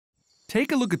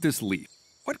Take a look at this leaf.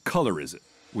 What color is it?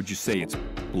 Would you say it's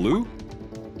blue,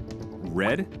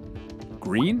 red,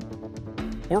 green,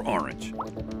 or orange?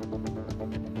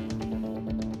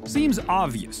 Seems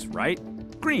obvious, right?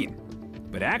 Green.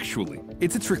 But actually,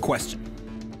 it's a trick question.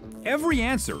 Every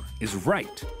answer is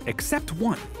right, except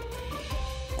one.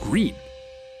 Green.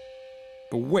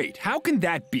 But wait, how can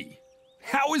that be?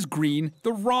 How is green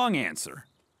the wrong answer?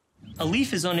 A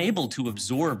leaf is unable to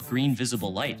absorb green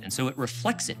visible light, and so it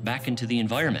reflects it back into the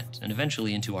environment and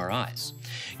eventually into our eyes.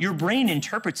 Your brain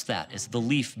interprets that as the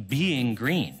leaf being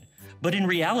green, but in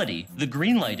reality, the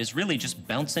green light is really just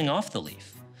bouncing off the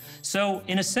leaf. So,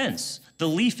 in a sense, the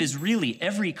leaf is really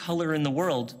every color in the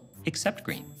world except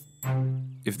green.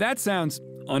 If that sounds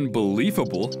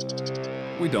unbelievable,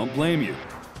 we don't blame you.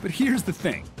 But here's the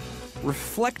thing.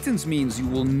 Reflectance means you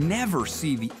will never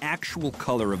see the actual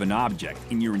color of an object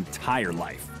in your entire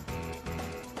life.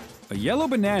 A yellow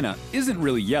banana isn't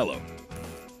really yellow.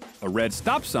 A red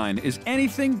stop sign is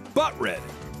anything but red.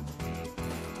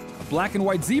 A black and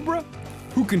white zebra?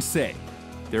 Who can say?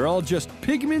 They're all just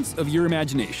pigments of your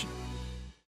imagination.